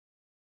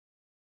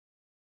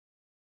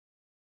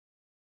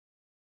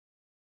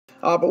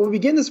But we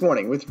begin this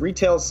morning with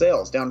retail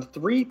sales down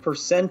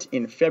 3%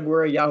 in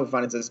February. Yahoo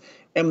Finance's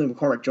Emily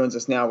McCormick joins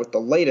us now with the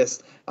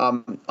latest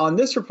on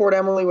this report,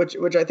 Emily,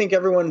 which I think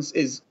everyone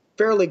is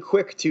fairly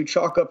quick to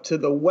chalk up to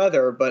the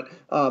weather. But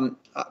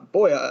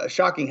boy, a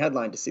shocking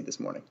headline to see this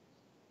morning.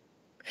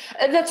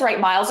 That's right,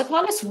 Miles.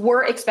 Economists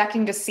were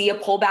expecting to see a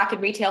pullback in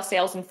retail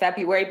sales in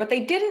February, but they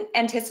didn't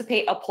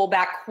anticipate a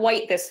pullback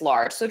quite this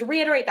large. So to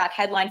reiterate that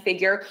headline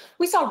figure,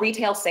 we saw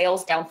retail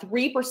sales down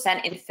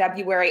 3% in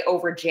February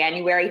over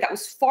January. That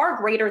was far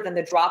greater than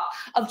the drop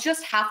of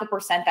just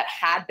 0.5% that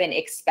had been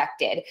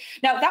expected.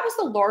 Now, that was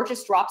the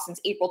largest drop since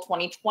April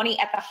 2020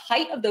 at the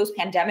height of those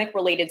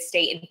pandemic-related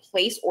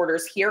stay-in-place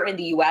orders here in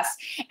the U.S.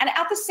 And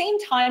at the same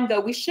time, though,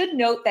 we should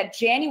note that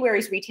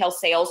January's retail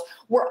sales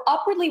were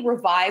upwardly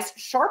revised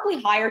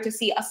sharply higher to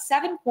see a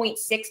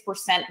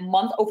 7.6%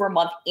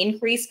 month-over-month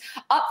increase,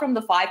 up from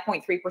the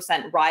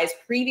 5.3% rise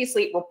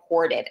previously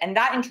reported. And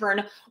that, in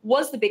turn,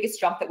 was the biggest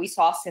jump that we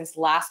saw since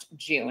last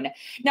June.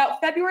 Now,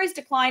 February's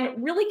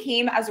decline really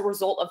came as a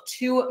result of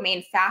two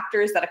main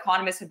factors that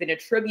economists have been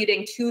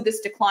attributing to this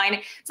decline.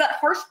 It's that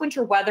harsh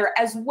winter weather,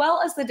 as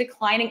well as the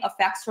declining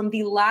effects from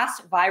the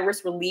last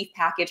virus relief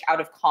package out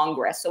of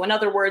Congress. So in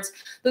other words,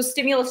 those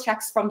stimulus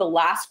checks from the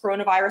last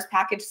coronavirus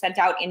package sent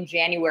out in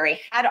January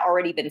had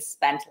already been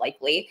spent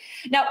likely.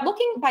 Now,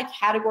 looking by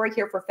category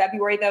here for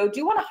February, though,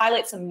 do want to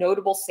highlight some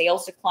notable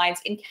sales declines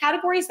in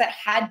categories that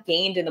had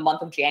gained in the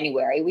month of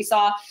January. We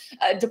saw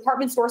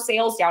department store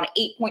sales down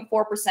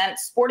 8.4%,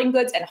 sporting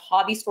goods and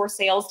hobby store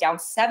sales down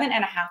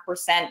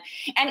 7.5%,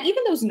 and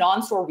even those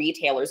non-store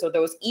retailers or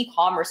those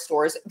e-commerce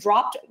stores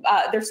dropped,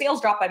 their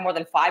sales dropped by more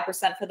than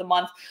 5% for the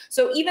month.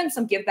 So even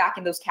some give back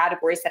in those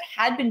categories that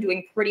had been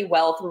doing pretty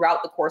well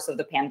throughout the course of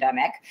the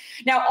pandemic.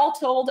 Now, all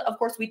told, of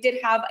course, we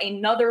did have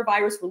another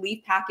virus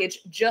relief package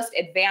just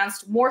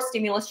advanced, more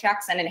stimulus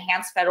checks and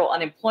enhanced federal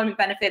unemployment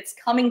benefits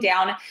coming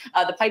down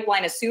the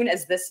pipeline as soon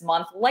as this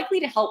month,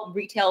 likely to help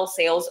retail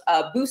sales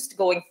boost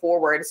going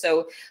forward.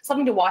 So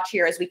something to watch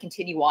here as we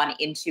continue on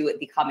into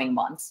the coming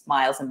months.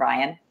 Miles and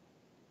Brian.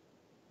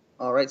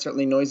 All right,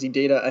 certainly noisy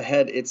data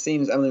ahead, it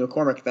seems. Emily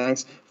McCormick,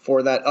 thanks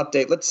for that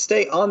update. Let's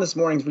stay on this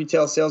morning's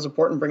retail sales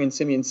report and bring in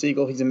Simeon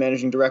Siegel. He's a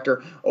managing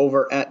director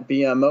over at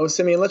BMO.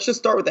 Simeon, let's just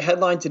start with the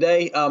headline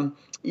today.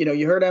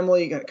 You heard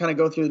Emily kind of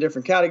go through the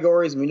different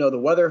categories, and we know the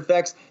weather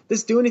effects.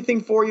 This do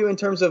anything for you in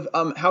terms of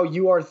how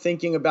you are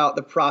thinking about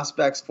the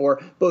prospects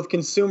for both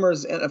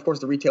consumers and, of course,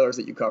 the retailers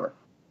that you cover?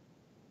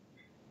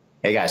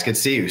 Hey, guys, good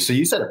to see you. So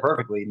you said it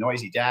perfectly,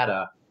 noisy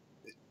data.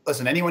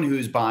 Listen, anyone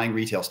who's buying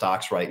retail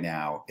stocks right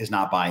now is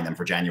not buying them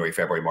for January,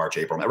 February, March,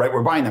 April, right?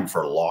 We're buying them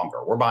for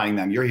longer. We're buying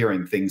them. You're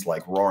hearing things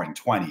like roaring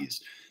 20s.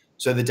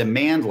 So the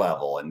demand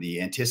level and the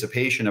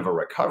anticipation of a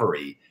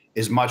recovery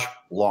is much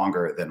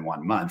longer than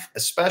 1 month,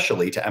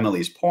 especially to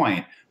Emily's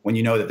point, when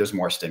you know that there's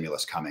more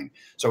stimulus coming.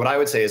 So what I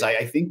would say is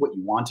I think what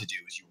you want to do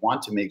is you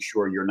want to make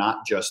sure you're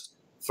not just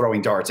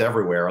throwing darts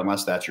everywhere,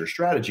 unless that's your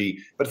strategy,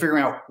 but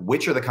figuring out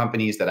which are the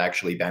companies that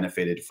actually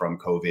benefited from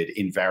COVID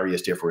in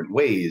various different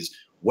ways.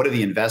 What are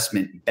the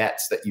investment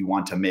bets that you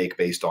want to make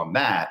based on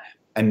that?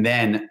 And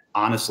then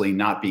honestly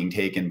not being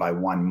taken by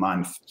 1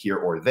 month here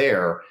or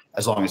there,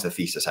 as long as the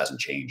thesis hasn't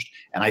changed.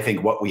 And I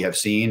think what we have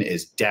seen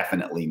is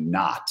definitely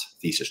not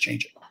thesis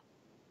changing.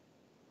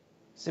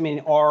 Simeon,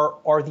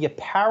 are the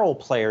apparel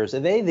players, are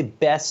they the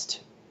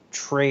best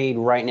trade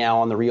right now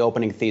on the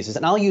reopening thesis?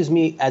 And I'll use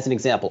me as an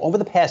example. Over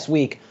the past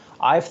week,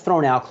 I've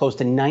thrown out close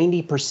to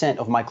 90%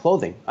 of my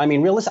clothing. I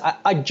mean, realistically,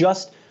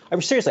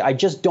 seriously, I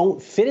just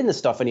don't fit in this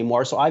stuff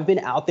anymore. So I've been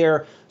out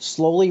there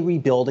slowly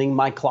rebuilding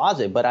my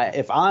closet. But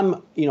if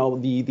I'm,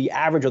 the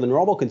average or the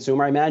normal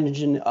consumer, I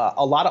imagine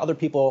a lot of other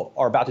people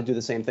are about to do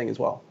the same thing as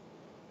well.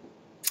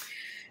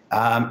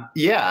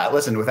 Yeah,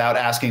 listen, without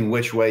asking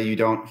which way you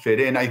don't fit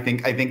in, I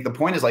think the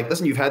point is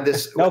listen, you've had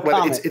this, no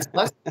comment. It's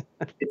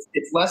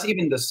less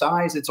even the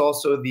size. It's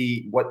also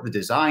what the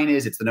design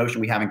is. It's the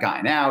notion we haven't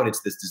gotten out.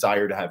 It's this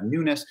desire to have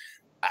newness.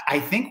 I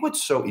think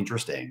what's so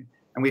interesting,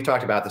 and we've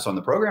talked about this on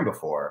the program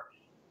before,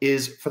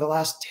 is for the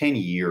last 10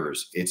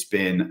 years, it's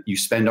been you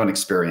spend on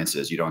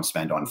experiences, you don't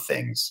spend on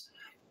things.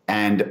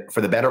 And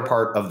for the better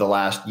part of the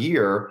last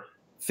year,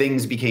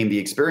 things became the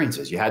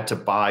experiences. You had to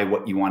buy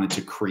what you wanted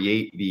to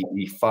create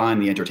the fun,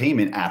 the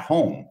entertainment at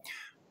home.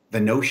 The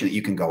notion that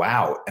you can go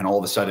out and all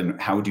of a sudden,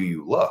 how do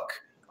you look?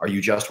 Are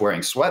you just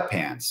wearing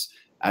sweatpants?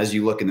 As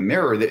you look in the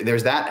mirror,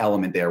 there's that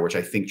element there, which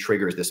I think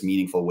triggers this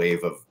meaningful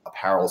wave of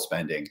apparel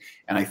spending.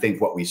 And I think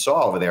what we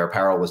saw over there,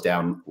 apparel was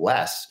down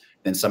less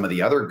than some of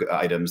the other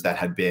items that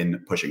had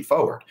been pushing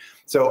forward.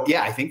 So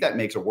yeah, I think that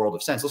makes a world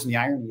of sense. Listen, the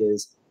irony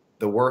is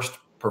the worst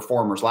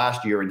performers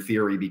last year, in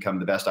theory, become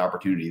the best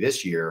opportunity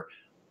this year.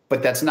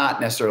 But that's not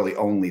necessarily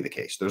only the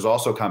case. There's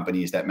also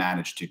companies that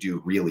managed to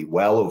do really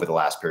well over the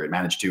last period,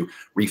 managed to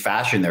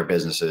refashion their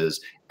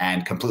businesses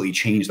and completely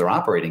change their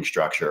operating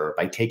structure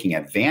by taking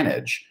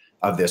advantage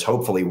of this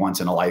hopefully once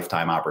in a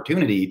lifetime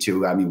opportunity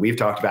to, we've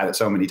talked about it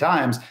so many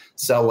times,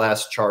 sell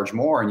less, charge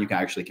more, and you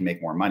can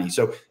make more money.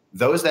 So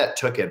those that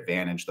took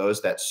advantage,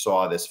 those that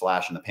saw this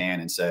flash in the pan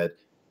and said,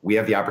 we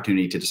have the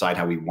opportunity to decide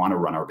how we want to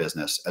run our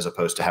business as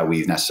opposed to how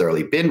we've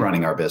necessarily been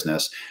running our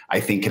business, I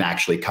think can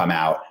actually come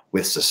out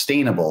with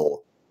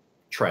sustainable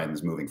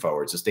trends moving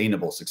forward,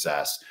 sustainable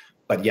success.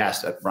 But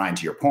yes, Brian,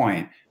 to your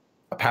point,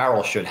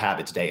 apparel should have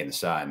its day in the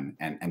sun.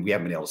 And we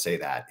haven't been able to say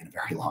that in a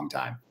very long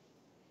time.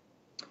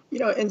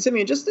 And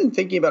Simeon, just in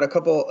thinking about a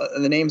couple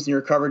of the names in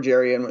your coverage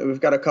area, and we've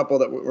got a couple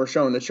that we're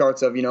showing the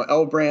charts of,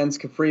 L Brands,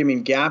 Capri,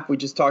 Gap. We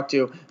just talked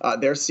to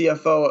their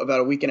CFO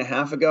about a week and a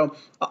half ago.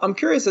 I'm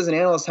curious as an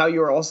analyst how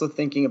you are also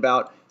thinking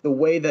about the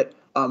way that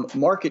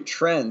market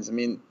trends.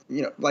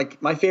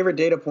 Like my favorite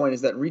data point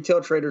is that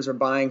retail traders are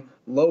buying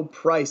low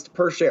priced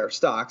per share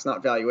stocks,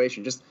 not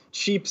valuation, just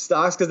cheap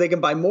stocks because they can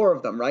buy more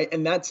of them, right?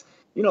 And that's,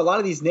 a lot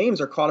of these names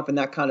are caught up in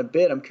that kind of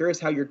bid. I'm curious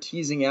how you're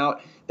teasing out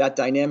that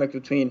dynamic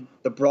between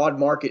the broad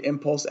market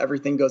impulse,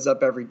 everything goes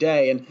up every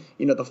day, and,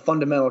 the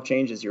fundamental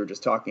changes you were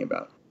just talking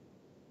about.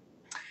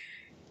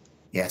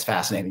 Yeah, it's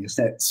fascinating,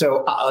 isn't it?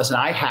 So listen,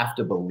 I have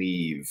to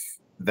believe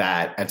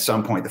that at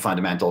some point the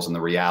fundamentals and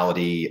the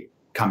reality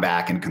come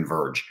back and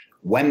converge.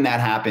 When that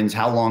happens,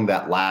 how long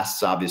that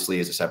lasts, obviously,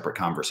 is a separate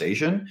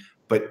conversation.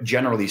 But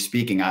generally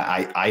speaking,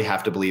 I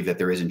have to believe that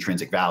there is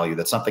intrinsic value,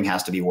 that something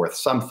has to be worth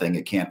something.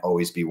 It can't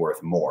always be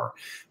worth more.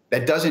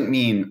 That doesn't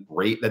mean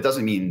that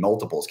doesn't mean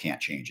multiples can't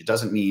change. It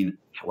doesn't mean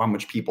how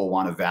much people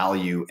want to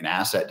value an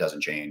asset doesn't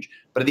change.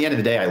 But at the end of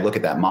the day, I look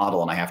at that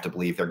model and I have to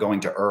believe they're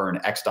going to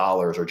earn X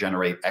dollars or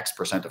generate X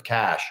percent of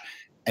cash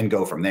and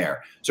go from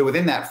there. So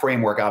within that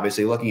framework,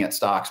 obviously looking at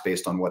stocks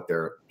based on what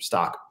their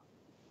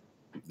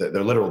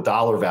literal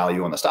dollar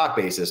value on the stock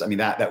basis,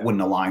 that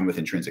wouldn't align with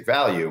intrinsic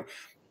value.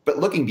 But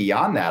looking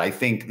beyond that, I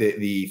think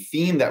the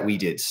theme that we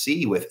did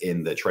see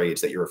within the trades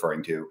that you're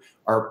referring to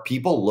are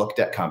people looked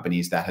at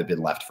companies that had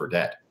been left for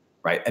dead,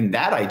 right? And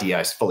that idea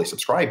I fully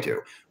subscribe to.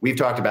 We've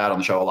talked about on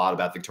the show a lot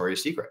about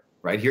Victoria's Secret,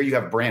 right? Here you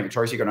have brand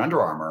Victoria's Secret and Under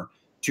Armour,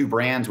 two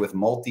brands with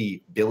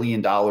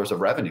multi-billion dollars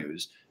of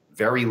revenues,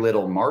 very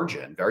little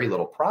margin, very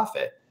little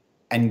profit,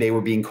 and they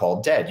were being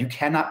called dead. You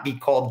cannot be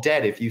called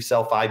dead if you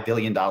sell $5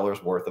 billion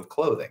worth of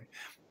clothing.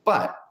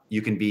 But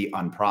you can be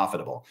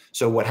unprofitable.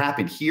 So what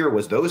happened here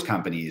was those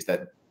companies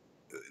that,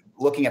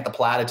 looking at the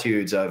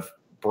platitudes of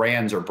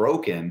brands are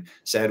broken,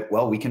 said,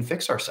 well, we can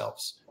fix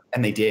ourselves.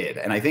 And they did.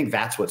 And I think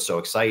that's what's so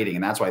exciting.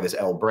 And that's why this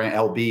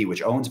LB,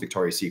 which owns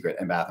Victoria's Secret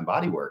and Bath &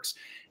 Body Works,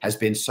 has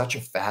been such a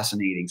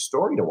fascinating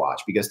story to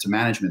watch, because to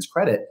management's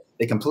credit,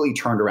 they completely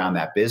turned around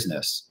that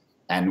business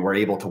and were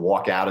able to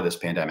walk out of this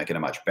pandemic in a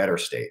much better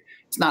state.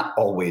 It's not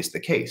always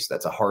the case.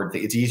 That's a hard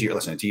thing. It's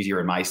easier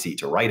in my seat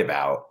to write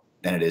about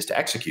than it is to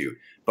execute.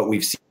 But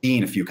we've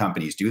seen a few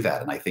companies do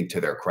that. And I think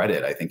to their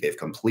credit, I think they've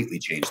completely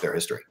changed their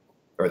history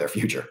or their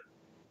future.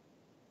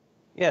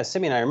 Yeah,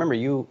 Simeon, I remember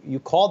you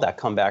called that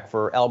comeback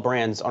for L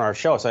Brands on our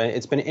show. So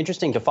it's been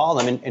interesting to follow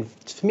them.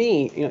 And to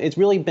me, it's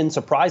really been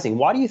surprising.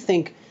 Why do you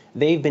think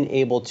they've been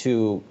able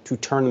to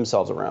turn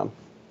themselves around?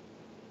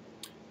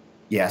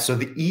 Yeah, so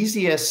the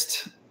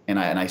easiest, and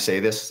I say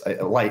this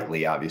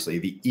lightly, obviously,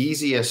 the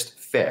easiest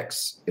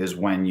fix is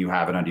when you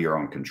have it under your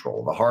own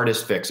control. The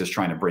hardest fix is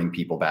trying to bring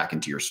people back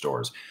into your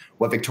stores.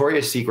 What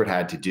Victoria's Secret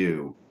had to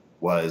do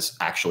was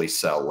actually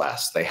sell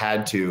less. They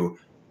had to,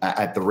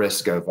 at the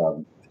risk of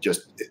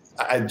just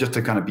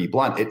to kind of be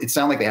blunt, it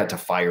sounded like they had to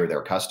fire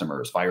their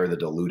customers, fire the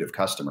dilutive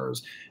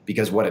customers,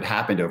 because what had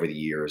happened over the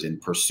years in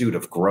pursuit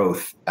of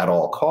growth at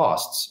all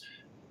costs,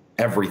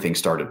 everything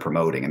started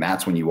promoting. And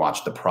that's when you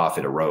watch the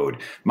profit erode.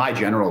 My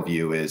general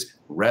view is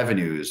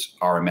revenues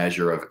are a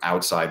measure of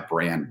outside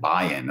brand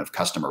buy-in, of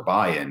customer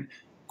buy-in.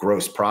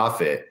 Gross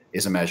profit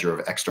is a measure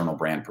of external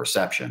brand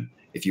perception.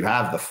 If you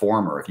have the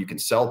former, if you can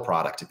sell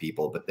product to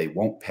people, but they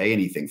won't pay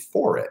anything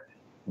for it,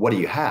 what do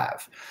you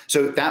have?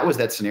 So that was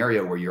that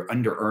scenario where you're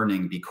under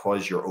earning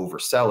because you're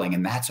overselling.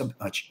 And that's a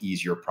much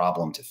easier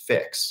problem to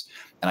fix.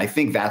 And I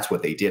think that's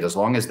what they did. As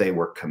long as they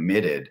were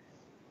committed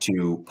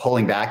to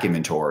pulling back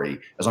inventory,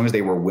 as long as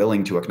they were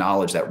willing to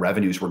acknowledge that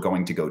revenues were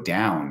going to go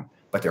down,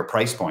 but their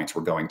price points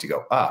were going to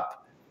go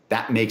up,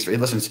 that makes,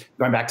 listen,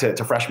 going back to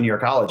freshman year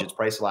of college, it's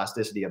price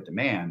elasticity of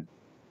demand.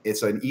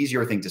 It's an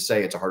easier thing to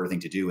say, it's a harder thing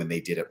to do, and they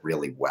did it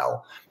really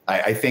well.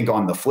 I think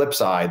on the flip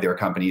side, there are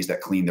companies that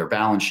clean their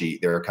balance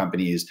sheet. There are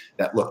companies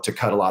that look to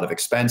cut a lot of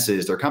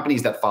expenses. There are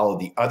companies that follow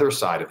the other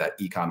side of that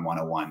Econ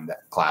 101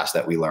 class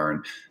that we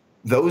learned.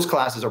 Those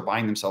classes are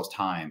buying themselves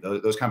time.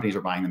 Those companies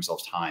are buying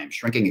themselves time.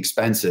 Shrinking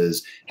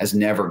expenses has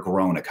never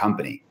grown a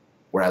company,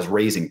 whereas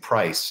raising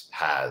price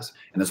has.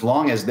 And as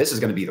long as this is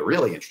going to be the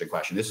really interesting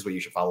question, this is where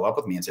you should follow up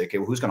with me and say, okay,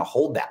 well, who's going to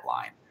hold that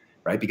line,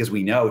 right? Because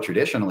we know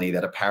traditionally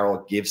that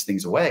apparel gives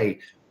things away.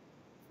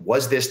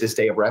 Was this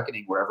day of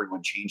reckoning where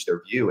everyone changed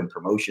their view and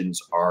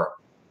promotions are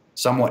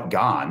somewhat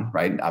gone,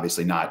 right?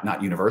 Obviously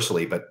not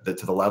universally, but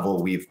to the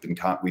level we've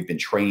been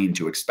trained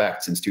to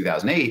expect since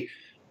 2008.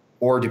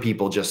 Or do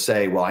people just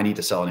say, well, I need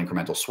to sell an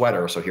incremental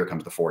sweater, so here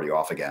comes the 40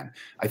 off again?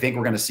 I think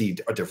we're going to see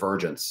a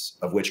divergence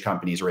of which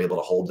companies are able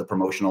to hold the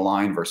promotional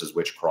line versus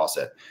which cross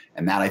it.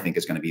 And that, I think,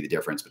 is going to be the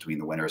difference between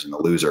the winners and the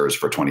losers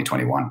for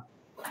 2021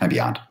 and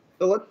beyond.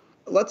 So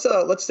Let's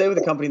stay with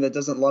a company that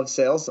doesn't love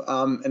sales,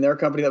 and they're a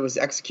company that was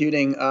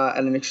executing at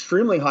an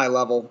extremely high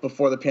level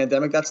before the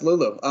pandemic. That's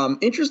Lulu.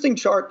 Interesting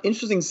chart,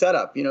 interesting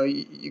setup.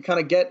 You kind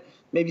of get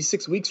maybe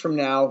 6 weeks from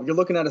now, you're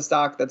looking at a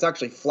stock that's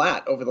actually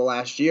flat over the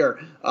last year.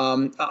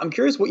 I'm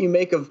curious what you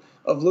make of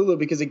Lulu,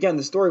 because again,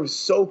 the story was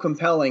so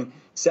compelling,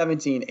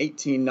 17,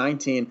 18,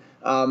 19.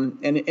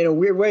 And in a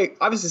weird way,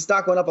 obviously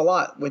stock went up a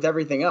lot with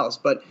everything else,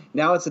 but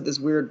now it's at this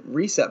weird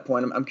reset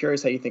point. I'm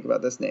curious how you think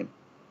about this name.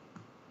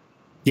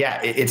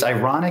 Yeah, it's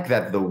ironic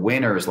that the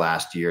winners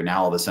last year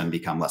now all of a sudden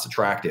become less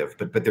attractive,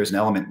 but there's an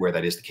element where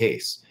that is the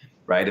case,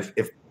 right?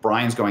 If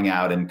Brian's going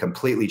out and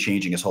completely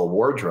changing his whole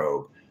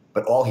wardrobe,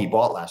 but all he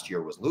bought last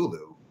year was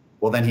Lulu,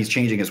 well, then he's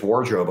changing his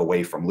wardrobe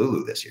away from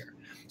Lulu this year.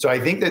 So I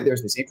think that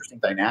there's this interesting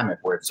dynamic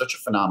where it's such a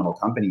phenomenal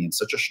company and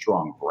such a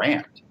strong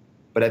brand.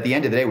 But at the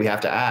end of the day, we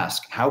have to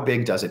ask, how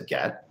big does it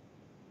get?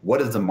 What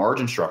is the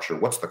margin structure?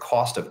 What's the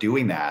cost of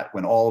doing that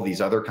when all of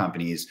these other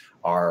companies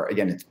are,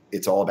 again,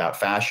 it's all about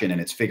fashion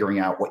and it's figuring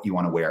out what you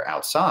want to wear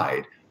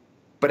outside.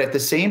 But at the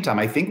same time,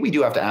 I think we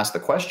do have to ask the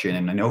question,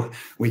 and I know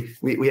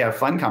we have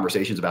fun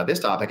conversations about this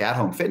topic,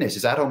 at-home fitness.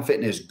 Is at-home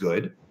fitness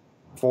good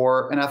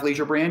for an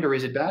athleisure brand, or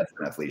is it bad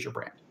for an athleisure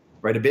brand,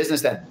 right? A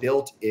business that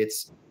built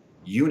its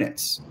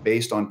units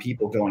based on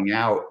people going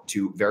out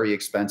to very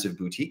expensive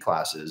boutique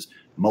classes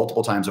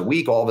multiple times a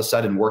week, all of a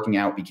sudden working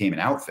out became an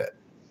outfit.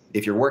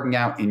 If you're working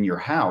out in your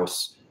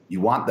house, you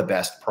want the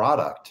best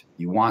product.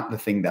 You want the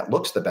thing that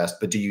looks the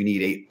best, but do you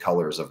need 8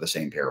 colors of the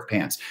same pair of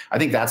pants? I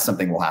think that's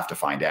something we'll have to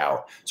find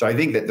out. So I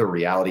think that the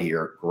reality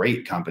here,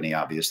 great company,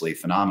 obviously,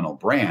 phenomenal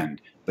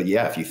brand. But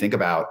yeah, if you think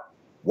about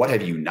what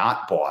have you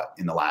not bought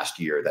in the last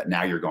year that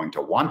now you're going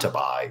to want to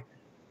buy,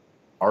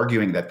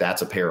 arguing that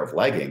that's a pair of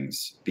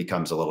leggings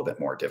becomes a little bit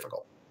more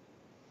difficult.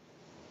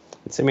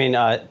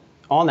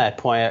 On that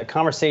point, a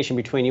conversation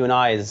between you and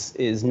I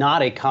is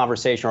not a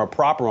conversation or a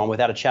proper one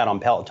without a chat on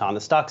Peloton. The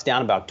stock's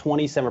down about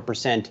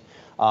 27%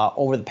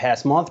 over the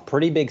past month.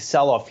 Pretty big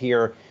sell-off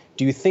here.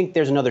 Do you think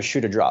there's another shoe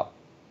to drop?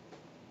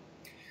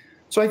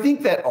 So I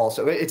think that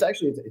also, it's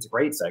a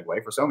great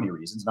segue for so many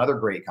reasons. Another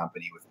great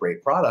company with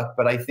great product.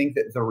 But I think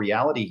that the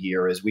reality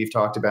here is we've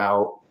talked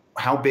about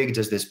how big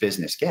does this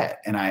business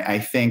get? And I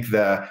think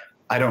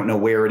I don't know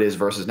where it is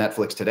versus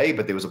Netflix today,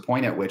 but there was a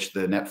point at which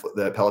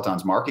the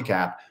Peloton's market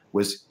cap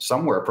was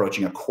somewhere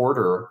approaching a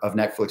quarter of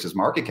Netflix's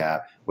market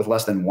cap with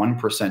less than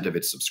 1% of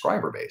its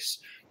subscriber base.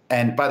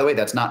 And by the way,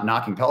 that's not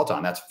knocking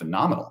Peloton. That's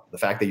phenomenal. The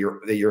fact that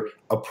you're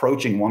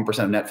approaching 1%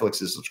 of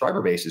Netflix's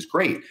subscriber base is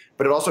great,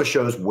 but it also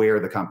shows where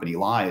the company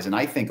lies. And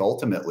I think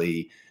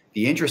ultimately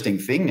the interesting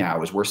thing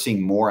now is we're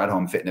seeing more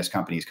at-home fitness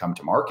companies come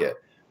to market.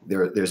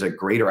 There's a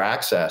greater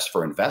access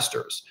for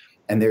investors.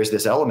 And there's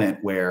this element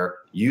where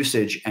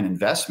usage and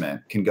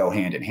investment can go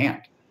hand in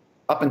hand.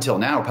 Up until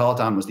now,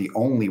 Peloton was the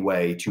only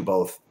way to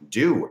both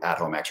do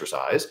at-home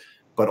exercise,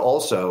 but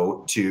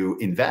also to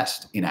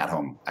invest in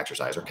at-home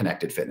exercise, or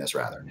connected fitness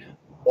rather.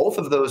 Both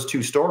of those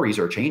two stories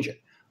are changing.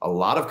 A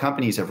lot of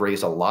companies have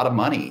raised a lot of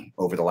money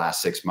over the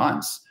last 6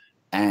 months.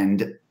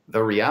 And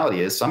the reality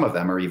is some of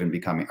them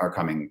are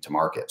coming to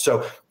market.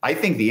 So I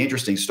think the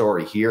interesting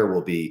story here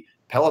will be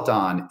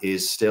Peloton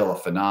is still a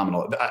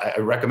phenomenal. I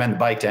recommend the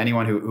bike to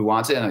anyone who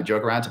wants it, and I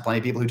joke around to plenty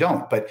of people who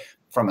don't. But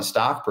from a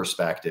stock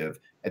perspective,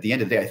 at the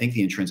end of the day, I think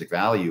the intrinsic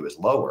value is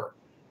lower.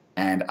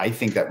 And I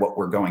think that what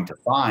we're going to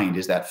find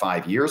is that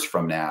 5 years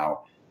from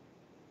now,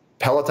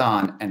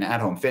 Peloton and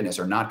at-home fitness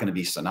are not going to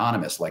be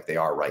synonymous like they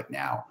are right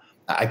now.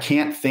 I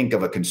can't think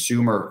of a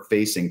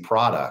consumer-facing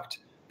product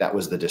that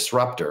was the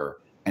disruptor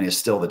and is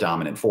still the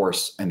dominant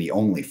force and the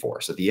only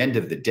force. At the end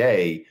of the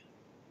day,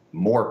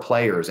 more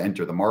players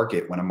enter the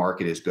market when a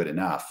market is good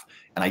enough.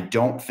 And I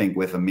don't think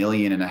with 1.5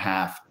 million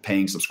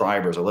paying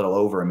subscribers, a little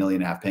over 1.5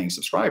 million paying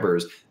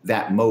subscribers,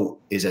 that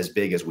moat is as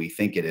big as we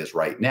think it is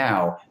right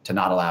now to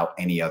not allow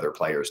any other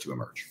players to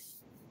emerge.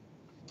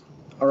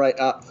 All right,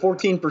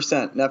 14%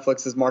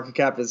 Netflix's market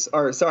cap is,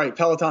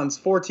 Peloton's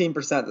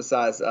 14% the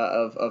size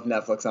of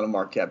Netflix on a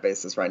market cap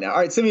basis right now. All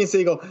right, Simeon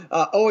Siegel,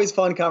 always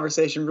fun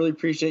conversation. Really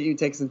appreciate you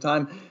taking some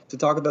time to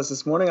talk with us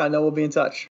this morning. I know we'll be in touch.